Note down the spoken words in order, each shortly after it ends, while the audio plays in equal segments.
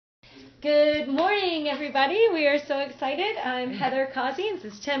Good morning, everybody. We are so excited. I'm Heather Causey, and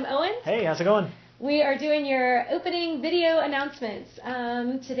this is Tim Owens. Hey, how's it going? We are doing your opening video announcements.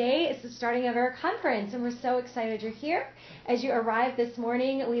 Today is the starting of our conference, and we're so excited you're here. As you arrive this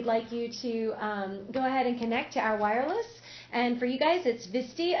morning, we'd like you to go ahead and connect to our wireless. And for you guys, it's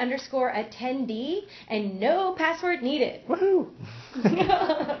VSTE_attendee, and no password needed. Woohoo!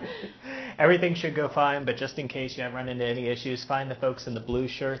 Everything should go fine, but just in case you haven't run into any issues, find the folks in the blue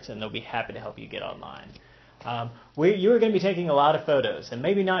shirts, and they'll be happy to help you get online. You are going to be taking a lot of photos, and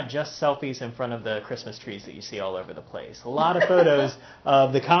maybe not just selfies in front of the Christmas trees that you see all over the place. A lot of photos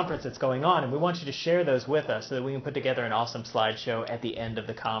of the conference that's going on, and we want you to share those with us so that we can put together an awesome slideshow at the end of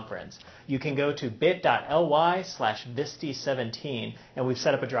the conference. You can go to bit.ly/VSTE17, and we've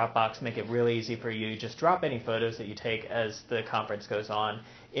set up a Dropbox, make it really easy for you. Just drop any photos that you take as the conference goes on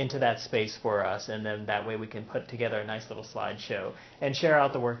into that space for us, and then that way we can put together a nice little slideshow and share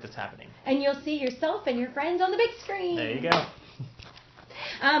out the work that's happening. And you'll see yourself and your friends on the big screen. There you go.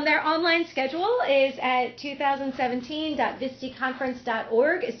 Their online schedule is at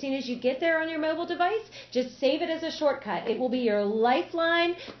 2017.visteconference.org. As soon as you get there on your mobile device, just save it as a shortcut. It will be your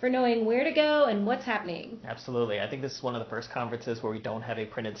lifeline for knowing where to go and what's happening. Absolutely. I think this is one of the first conferences where we don't have a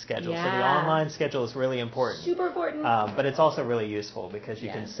printed schedule. Yeah. So the online schedule is really important. Super important. But it's also really useful because you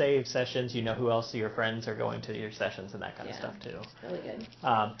can save sessions. You know who else your friends are going to your sessions and that kind of stuff too. Really good.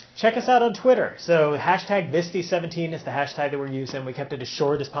 Check us out on Twitter. So hashtag VSTE17 is the hashtag that we're using. We kept it as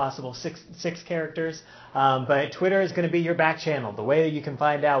short as possible, six characters. But Twitter is going to be your back channel, the way that you can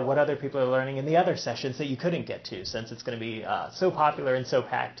find out what other people are learning in the other sessions that you couldn't get to, since it's going to be so popular and so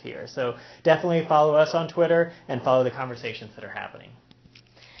packed here. So definitely follow us on Twitter and follow the conversations that are happening.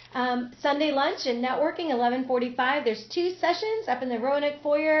 Sunday lunch and networking, 11:45. There's 2 sessions up in the Roanoke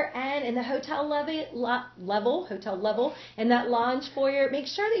foyer and in the hotel level, in that lounge foyer. Make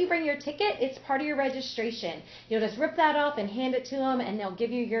sure that you bring your ticket. It's part of your registration. You'll just rip that off and hand it to them, and they'll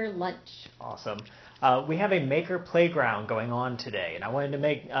give you your lunch. Awesome. We have a maker playground going on today, and I wanted to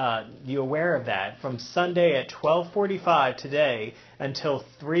make you aware of that. From Sunday at 12:45 today until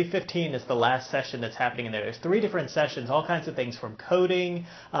 3:15 is the last session that's happening in there. There's 3 different sessions, all kinds of things from coding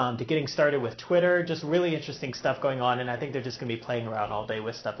to getting started with Twitter, just really interesting stuff going on, and I think they're just going to be playing around all day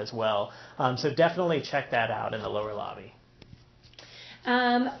with stuff as well. So definitely check that out in the lower lobby.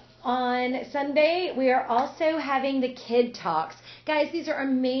 On Sunday, we are also having the Kid Talks. Guys, these are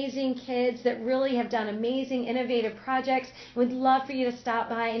amazing kids that really have done amazing, innovative projects. We'd love for you to stop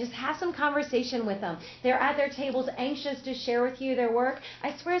by and just have some conversation with them. They're at their tables anxious to share with you their work.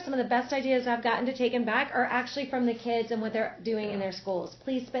 I swear some of the best ideas I've gotten to take them back are actually from the kids and what they're doing in their schools.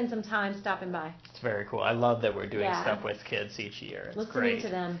 Please spend some time stopping by. It's very cool. I love that we're doing stuff with kids each year. It's Listening great. to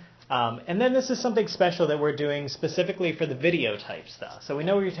them. And then this is something special that we're doing specifically for the video type stuff. So we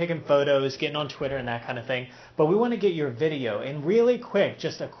know you're taking photos, getting on Twitter and that kind of thing, but we want to get your video in really quick,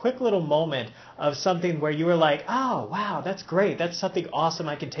 just a quick little moment of something where you were like, oh, wow, that's great. That's something awesome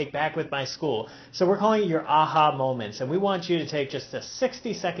I can take back with my school. So we're calling it your aha moments, and we want you to take just a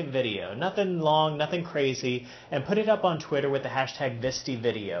 60-second video, nothing long, nothing crazy, and put it up on Twitter with the hashtag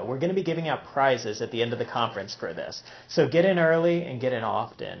VSTEvideo. We're going to be giving out prizes at the end of the conference for this. So get in early and get in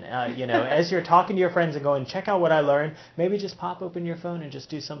often. As you're talking to your friends and going, check out what I learned, maybe just pop open your phone and just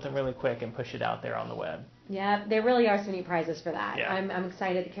do something really quick and push it out there on the web. Yeah, there really are so many prizes for that. Yeah. I'm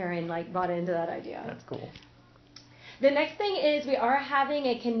excited that Karen bought into that idea. That's cool. The next thing is we are having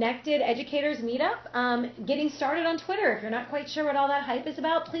a Connected Educators meetup, getting started on Twitter. If you're not quite sure what all that hype is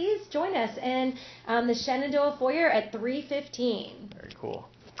about, please join us in the Shenandoah foyer at 3:15. Very cool.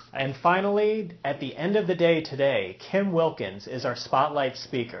 And finally, at the end of the day today, Kim Wilkins is our spotlight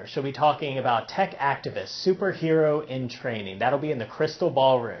speaker. She'll be talking about tech activist, superhero in training. That'll be in the Crystal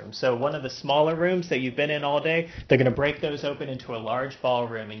Ballroom. So one of the smaller rooms that you've been in all day, they're going to break those open into a large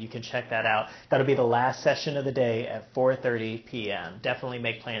ballroom, and you can check that out. That'll be the last session of the day at 4:30 p.m. Definitely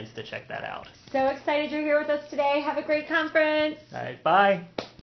make plans to check that out. So excited you're here with us today. Have a great conference. All right, bye.